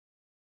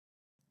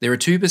There are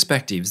two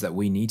perspectives that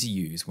we need to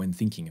use when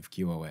thinking of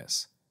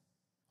QoS.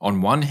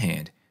 On one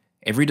hand,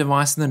 every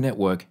device in the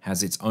network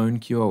has its own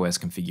QoS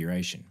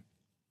configuration.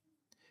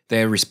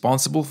 They are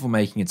responsible for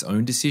making its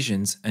own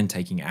decisions and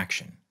taking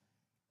action.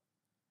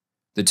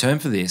 The term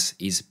for this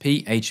is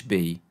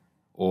PHB,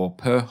 or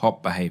per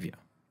hop behavior.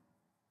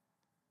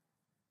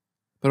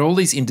 But all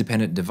these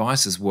independent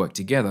devices work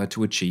together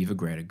to achieve a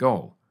greater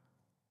goal.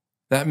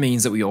 That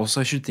means that we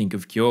also should think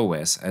of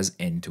QoS as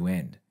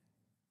end-to-end.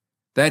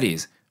 That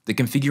is, the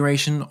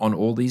configuration on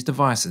all these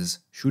devices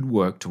should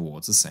work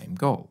towards the same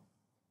goal.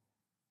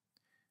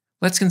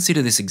 Let's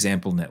consider this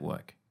example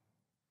network.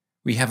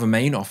 We have a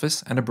main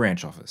office and a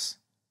branch office.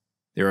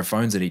 There are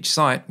phones at each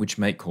site which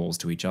make calls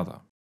to each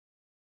other.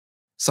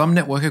 Some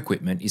network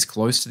equipment is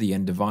close to the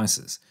end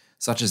devices,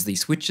 such as the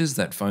switches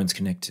that phones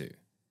connect to.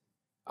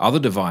 Other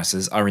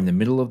devices are in the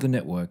middle of the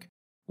network,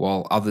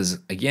 while others,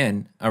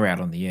 again, are out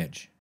on the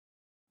edge.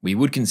 We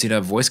would consider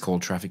voice call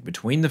traffic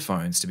between the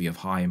phones to be of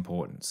high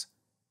importance.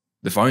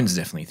 The phones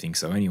definitely think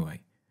so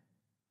anyway.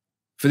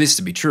 For this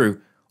to be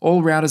true,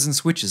 all routers and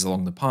switches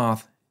along the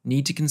path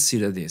need to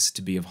consider this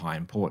to be of high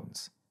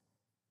importance.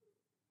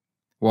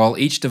 While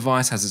each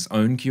device has its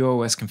own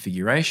QoS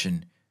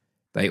configuration,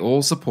 they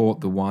all support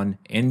the one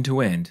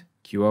end-to-end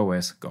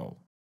QoS goal.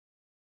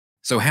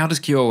 So how does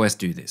QoS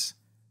do this?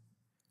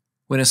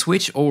 When a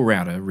switch or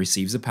router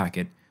receives a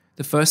packet,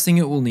 the first thing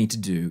it will need to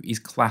do is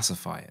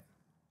classify it.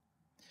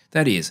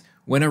 That is,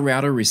 when a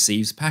router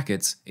receives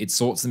packets, it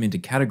sorts them into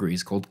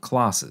categories called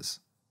classes.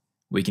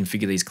 We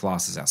configure these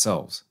classes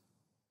ourselves.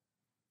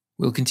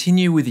 We'll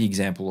continue with the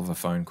example of a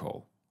phone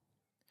call.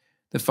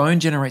 The phone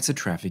generates the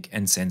traffic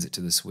and sends it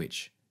to the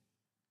switch.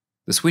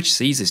 The switch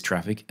sees this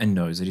traffic and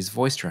knows it is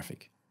voice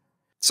traffic.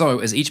 So,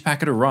 as each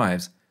packet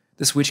arrives,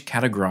 the switch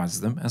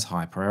categorizes them as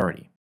high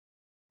priority.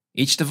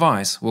 Each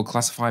device will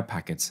classify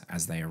packets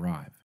as they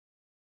arrive.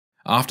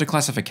 After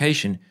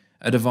classification,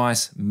 a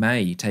device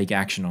may take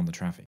action on the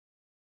traffic.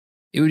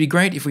 It would be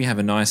great if we have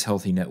a nice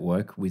healthy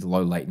network with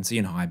low latency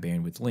and high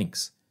bandwidth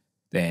links.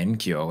 Then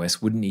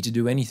QoS wouldn't need to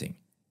do anything.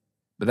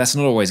 But that's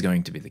not always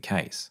going to be the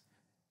case.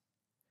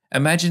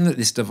 Imagine that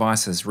this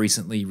device has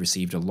recently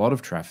received a lot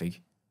of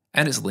traffic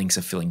and its links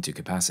are filling to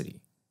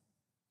capacity.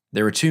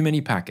 There are too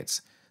many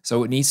packets,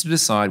 so it needs to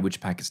decide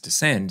which packets to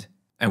send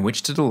and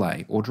which to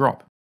delay or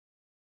drop.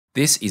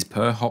 This is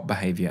per hop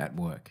behavior at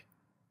work.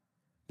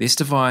 This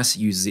device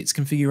uses its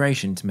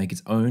configuration to make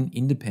its own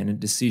independent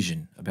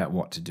decision about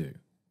what to do.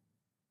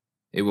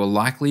 It will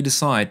likely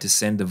decide to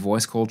send the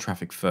voice call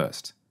traffic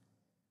first.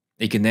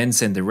 It can then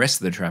send the rest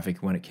of the traffic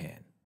when it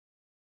can.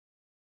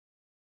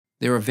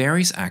 There are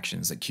various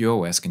actions that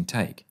QoS can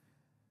take.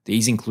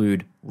 These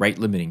include rate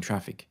limiting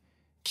traffic,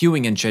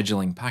 queuing and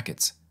scheduling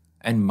packets,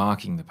 and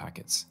marking the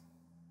packets.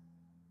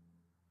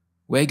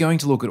 We're going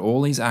to look at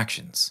all these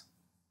actions.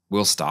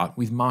 We'll start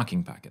with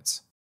marking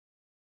packets.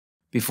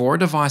 Before a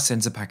device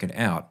sends a packet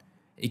out,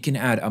 it can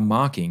add a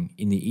marking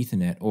in the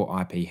Ethernet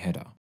or IP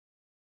header.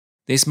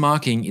 This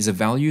marking is a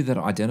value that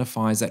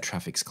identifies that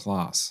traffic's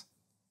class.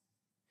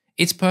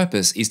 Its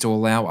purpose is to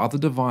allow other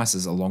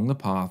devices along the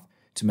path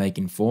to make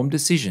informed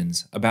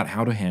decisions about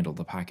how to handle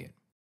the packet.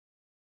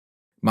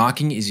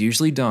 Marking is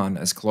usually done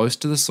as close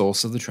to the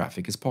source of the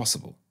traffic as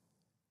possible.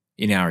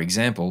 In our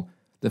example,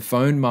 the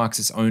phone marks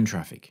its own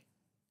traffic.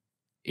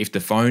 If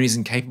the phone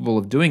isn't capable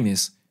of doing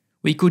this,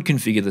 we could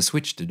configure the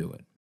switch to do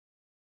it.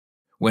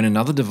 When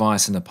another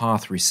device in the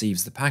path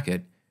receives the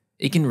packet,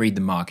 it can read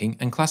the marking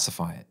and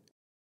classify it.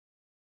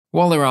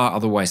 While there are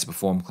other ways to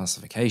perform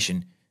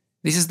classification,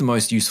 this is the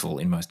most useful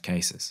in most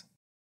cases.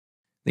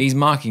 These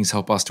markings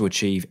help us to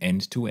achieve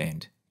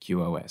end-to-end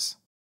QoS.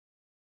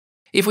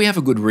 If we have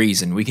a good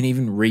reason, we can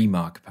even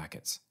remark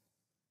packets.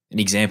 An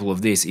example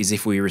of this is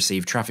if we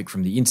receive traffic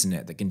from the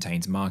internet that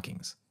contains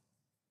markings.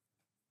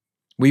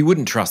 We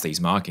wouldn't trust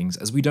these markings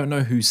as we don't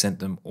know who sent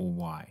them or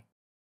why.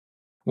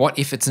 What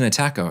if it's an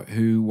attacker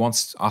who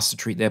wants us to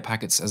treat their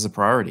packets as a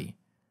priority?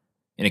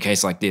 In a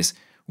case like this,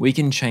 we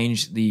can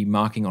change the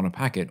marking on a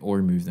packet or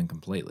remove them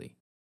completely.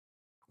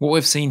 What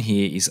we've seen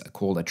here is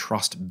called a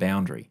trust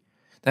boundary.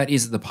 That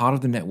is the part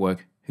of the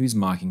network whose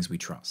markings we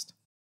trust.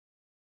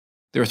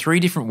 There are three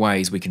different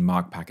ways we can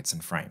mark packets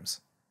and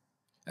frames.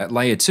 At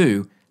layer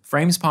 2,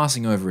 frames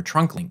passing over a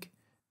trunk link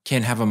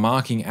can have a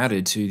marking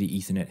added to the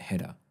Ethernet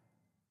header.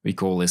 We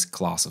call this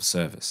class of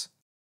service.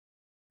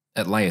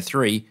 At layer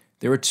 3,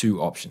 there are two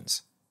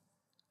options: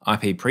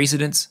 IP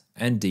precedence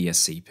and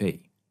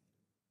DSCP.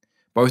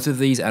 Both of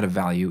these add a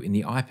value in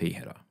the IP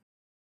header.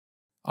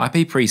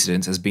 IP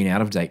precedence has been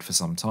out of date for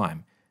some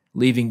time,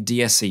 leaving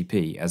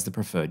DSCP as the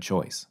preferred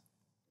choice.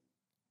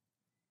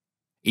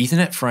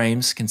 Ethernet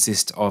frames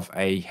consist of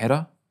a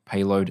header,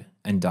 payload,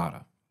 and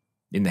data.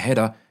 In the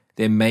header,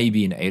 there may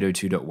be an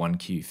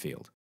 802.1q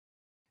field.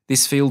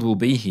 This field will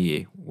be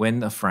here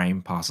when a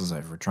frame passes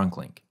over a trunk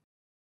link.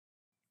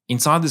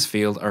 Inside this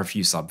field are a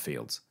few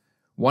subfields,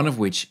 one of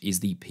which is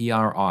the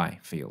PRI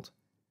field.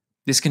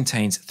 This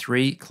contains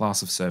 3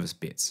 class of service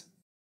bits.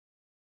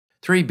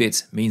 3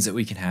 bits means that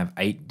we can have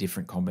 8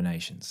 different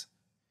combinations.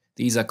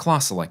 These are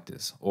class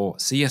selectors, or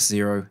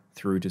CS0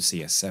 through to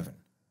CS7.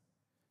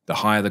 The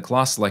higher the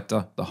class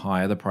selector, the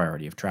higher the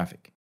priority of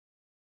traffic.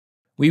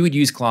 We would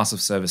use class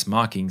of service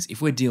markings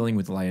if we're dealing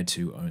with layer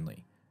 2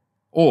 only,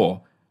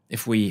 or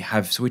if we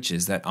have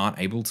switches that aren't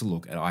able to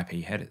look at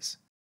IP headers.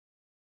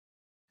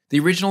 The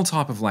original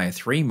type of layer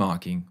 3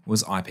 marking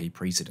was IP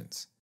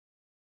precedence.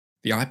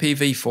 The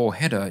IPv4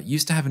 header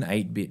used to have an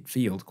 8-bit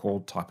field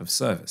called type of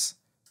service.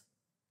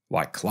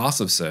 Like class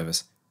of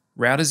service,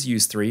 routers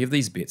use 3 of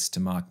these bits to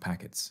mark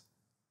packets.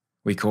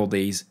 We call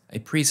these a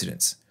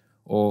precedence,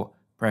 or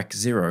prec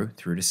 0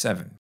 through to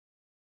 7.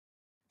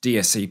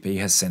 DSCP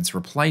has since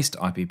replaced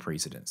IP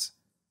precedence.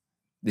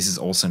 This is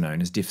also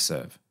known as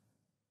diffserv.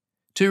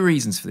 2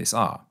 reasons for this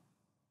are: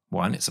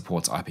 1, it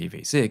supports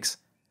IPv6,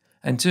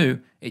 and 2,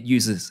 it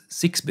uses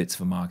 6 bits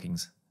for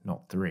markings,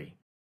 not 3.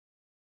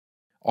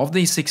 Of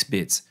these 6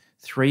 bits,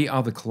 3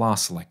 are the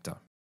class selector.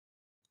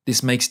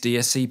 This makes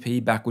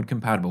DSCP backward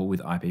compatible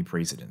with IP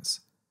precedence.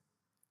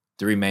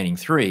 The remaining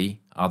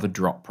 3 are the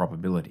drop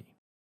probability.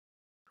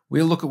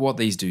 We'll look at what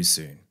these do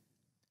soon.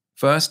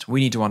 First, we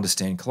need to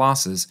understand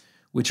classes,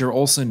 which are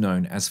also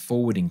known as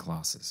forwarding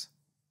classes.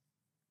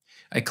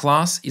 A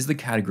class is the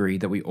category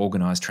that we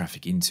organize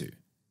traffic into.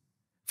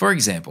 For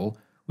example,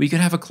 we could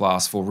have a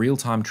class for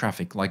real-time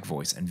traffic like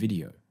voice and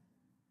video.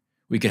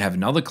 We could have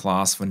another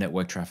class for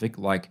network traffic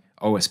like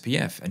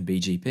OSPF and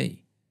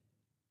BGP.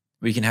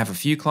 We can have a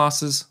few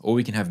classes, or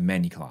we can have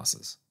many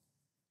classes.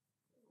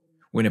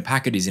 When a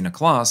packet is in a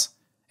class,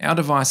 our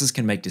devices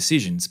can make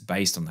decisions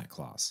based on that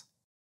class.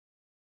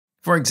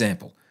 For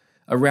example,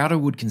 a router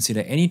would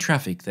consider any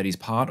traffic that is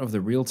part of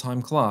the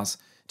real-time class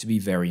to be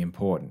very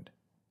important.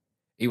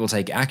 It will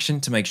take action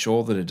to make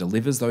sure that it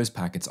delivers those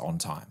packets on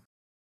time.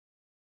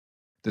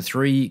 The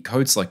 3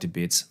 code selector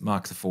bits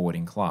mark the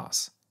forwarding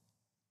class.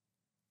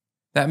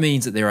 That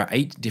means that there are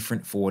 8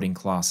 different forwarding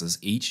classes,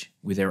 each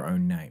with their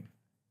own name.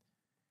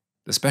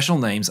 The special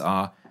names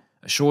are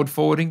assured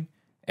forwarding,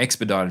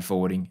 expedited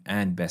forwarding,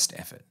 and best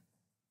effort.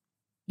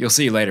 You'll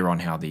see later on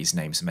how these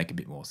names make a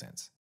bit more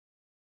sense.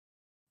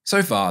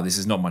 So far, this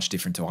is not much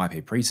different to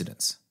IP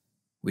precedence,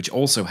 which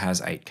also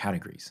has 8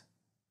 categories.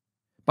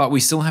 But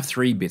we still have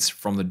 3 bits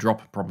from the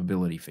drop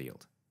probability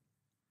field.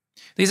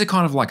 These are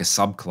kind of like a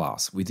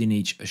subclass within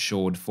each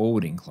assured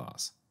forwarding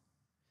class.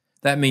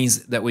 That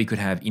means that we could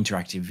have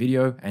interactive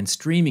video and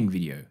streaming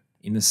video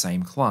in the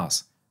same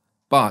class,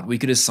 but we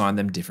could assign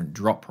them different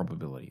drop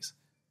probabilities.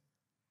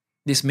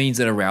 This means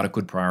that a router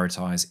could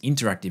prioritize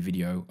interactive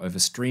video over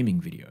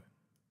streaming video.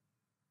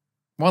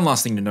 One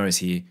last thing to notice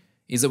here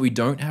is that we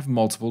don't have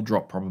multiple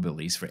drop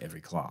probabilities for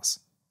every class.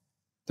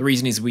 The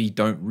reason is we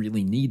don't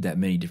really need that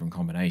many different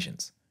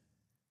combinations.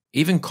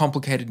 Even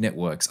complicated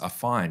networks are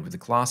fine with the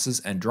classes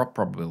and drop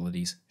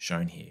probabilities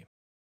shown here.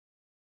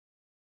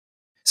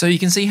 So you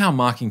can see how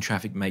marking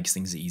traffic makes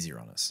things easier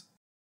on us.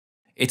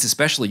 It's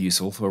especially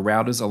useful for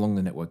routers along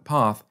the network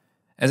path,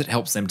 as it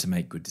helps them to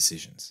make good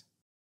decisions.